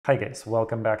Hi guys,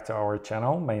 welcome back to our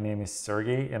channel. My name is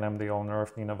Sergey and I'm the owner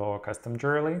of ninaandvova Custom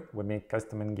Jewelry. We make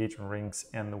custom engagement rings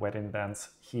and wedding bands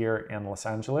here in Los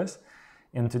Angeles.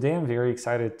 And today I'm very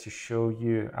excited to show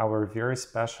you our very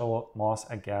special moss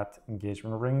agate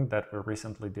engagement ring that we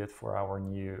recently did for our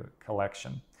new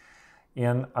collection.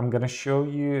 And I'm going to show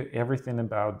you everything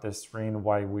about this ring,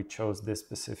 why we chose this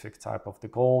specific type of the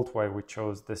gold, why we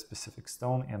chose this specific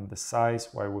stone and the size,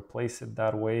 why we place it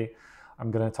that way. I'm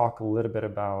going to talk a little bit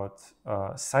about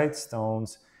side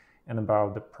stones and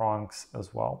about the prongs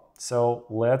as well. So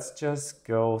let's just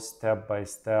go step by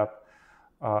step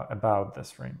about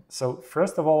this ring. So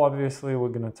first of all, obviously, we're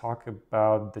going to talk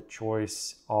about the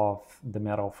choice of the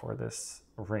metal for this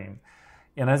ring.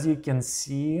 And as you can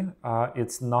see,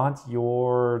 it's not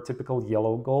your typical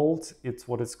yellow gold. It's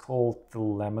what is called the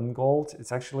lemon gold.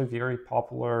 It's actually very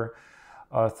popular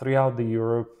throughout the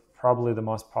Europe. Probably the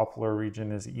most popular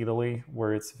region is Italy,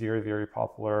 where it's very, very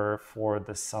popular for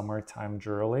the summertime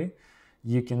jewelry.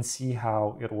 You can see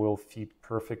how it will fit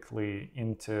perfectly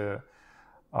into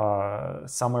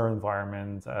summer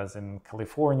environment, as in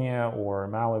California or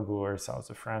Malibu or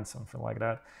south of France, something like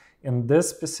that. In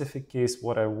this specific case,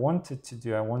 what I wanted to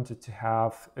do, I wanted to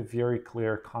have a very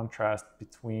clear contrast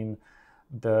between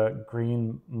the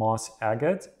green moss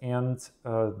agate and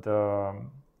the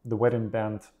wedding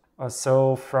band.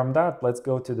 So from that, let's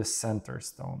go to the center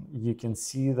stone. You can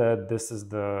see that this is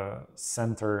the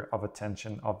center of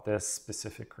attention of this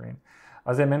specific ring.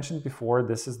 As I mentioned before,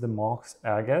 this is the moss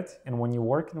agate, and when you're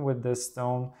working with this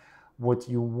stone, what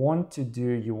you want to do,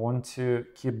 you want to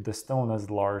keep the stone as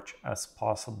large as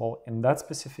possible. In that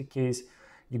specific case,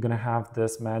 you're gonna have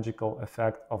this magical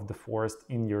effect of the forest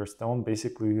in your stone.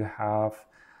 Basically, you have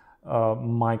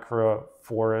micro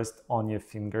forest on your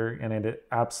finger, and it is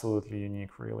absolutely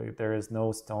unique. Really, there is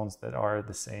no stones that are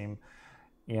the same,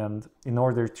 and in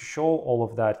order to show all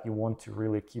of that, you want to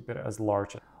really keep it as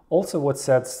large. Also, what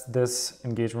sets this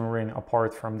engagement ring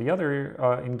apart from the other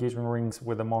engagement rings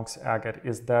with the moss agate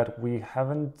is that we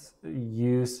haven't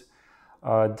used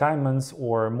diamonds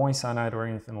or moissanite or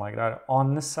anything like that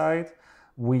on the side.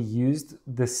 We used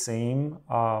the same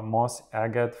moss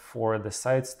agate for the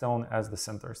side stone as the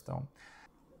center stone.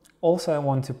 Also, I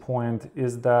want to point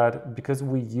is that because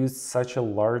we used such a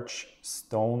large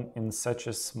stone in such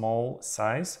a small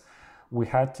size, we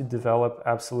had to develop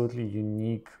absolutely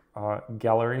unique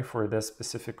gallery for this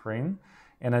specific ring.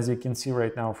 And as you can see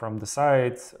right now from the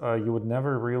side, you would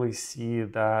never really see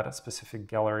that specific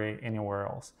gallery anywhere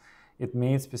else. It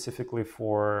made specifically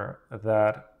for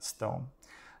that stone.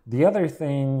 The other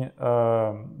thing,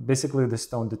 basically the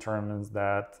stone determines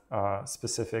that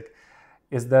specific,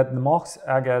 is that the moss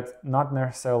agate not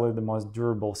necessarily the most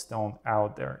durable stone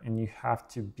out there, and you have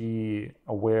to be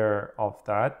aware of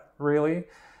that, really.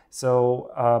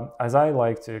 So as I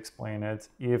like to explain it,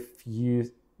 if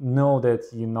you know that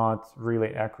you're not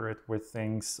really accurate with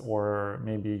things, or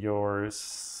maybe your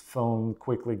phone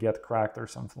quickly get cracked or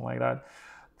something like that,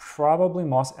 probably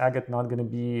moss agate not going to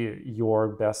be your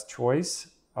best choice.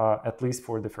 At least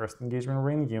for the first engagement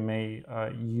ring. You may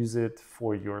use it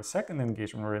for your second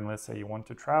engagement ring. Let's say you want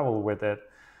to travel with it,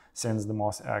 since the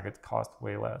moss agate costs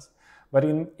way less. But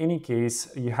in any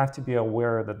case, you have to be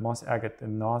aware that moss agate is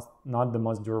not the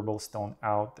most durable stone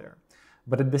out there.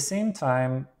 But at the same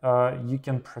time, you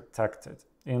can protect it.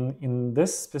 In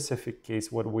this specific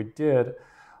case, what we did,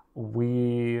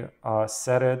 we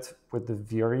set it with the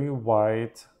very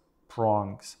wide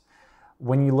prongs.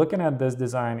 When you're looking at this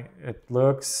design, it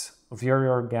looks very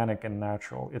organic and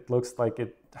natural. It looks like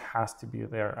it has to be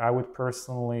there. I would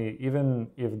personally, even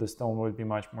if the stone would be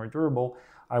much more durable,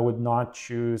 I would not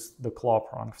choose the claw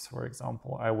prongs, for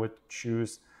example. I would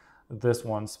choose this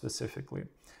one specifically.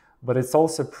 But it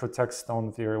also protects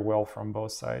stone very well from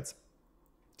both sides.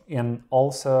 And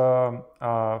also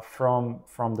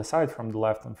from the side, from the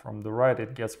left and from the right,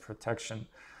 it gets protection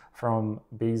from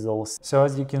basils. So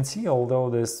as you can see, although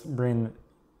this ring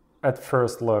at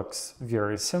first looks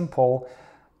very simple,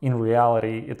 in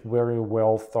reality it's very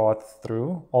well thought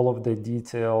through. All of the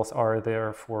details are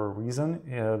there for a reason.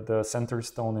 The center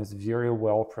stone is very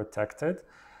well protected.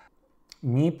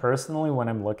 Me personally, when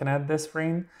I'm looking at this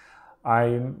ring,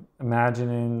 I'm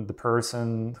imagining the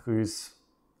person who's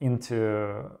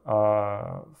into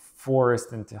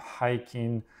forest, into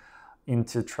hiking,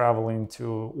 into traveling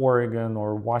to Oregon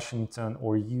or Washington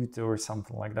or Utah or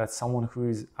something like that, someone who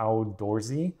is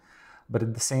outdoorsy, but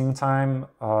at the same time,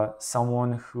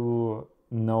 someone who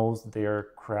knows their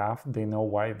craft, they know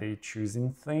why they're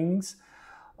choosing things,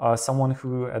 someone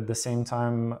who at the same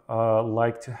time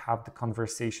like to have the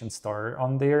conversation start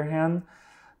on their hand,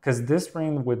 because this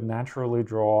ring would naturally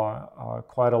draw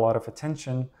quite a lot of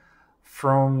attention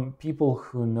from people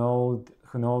who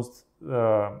knows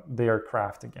their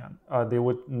craft again. They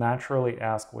would naturally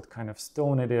ask what kind of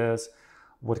stone it is,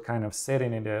 what kind of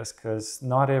setting it is, because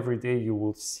not every day you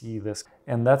will see this.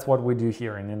 And that's what we do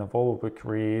here in ninaandvova. We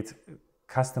create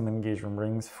custom engagement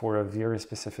rings for a very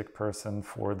specific person,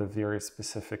 for the very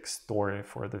specific story,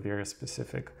 for the very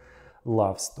specific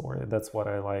love story. That's what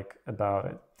I like about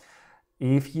it.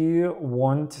 If you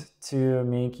want to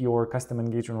make your custom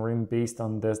engagement ring based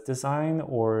on this design,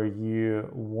 or you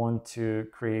want to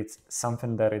create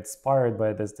something that inspired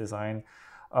by this design,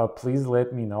 please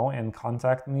let me know and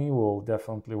contact me. We'll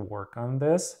definitely work on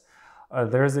this.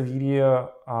 There's a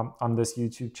video on this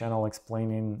YouTube channel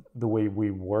explaining the way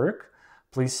we work.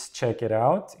 Please check it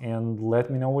out and let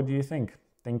me know what you think.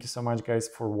 Thank you so much, guys,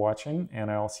 for watching,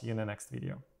 and I'll see you in the next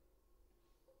video.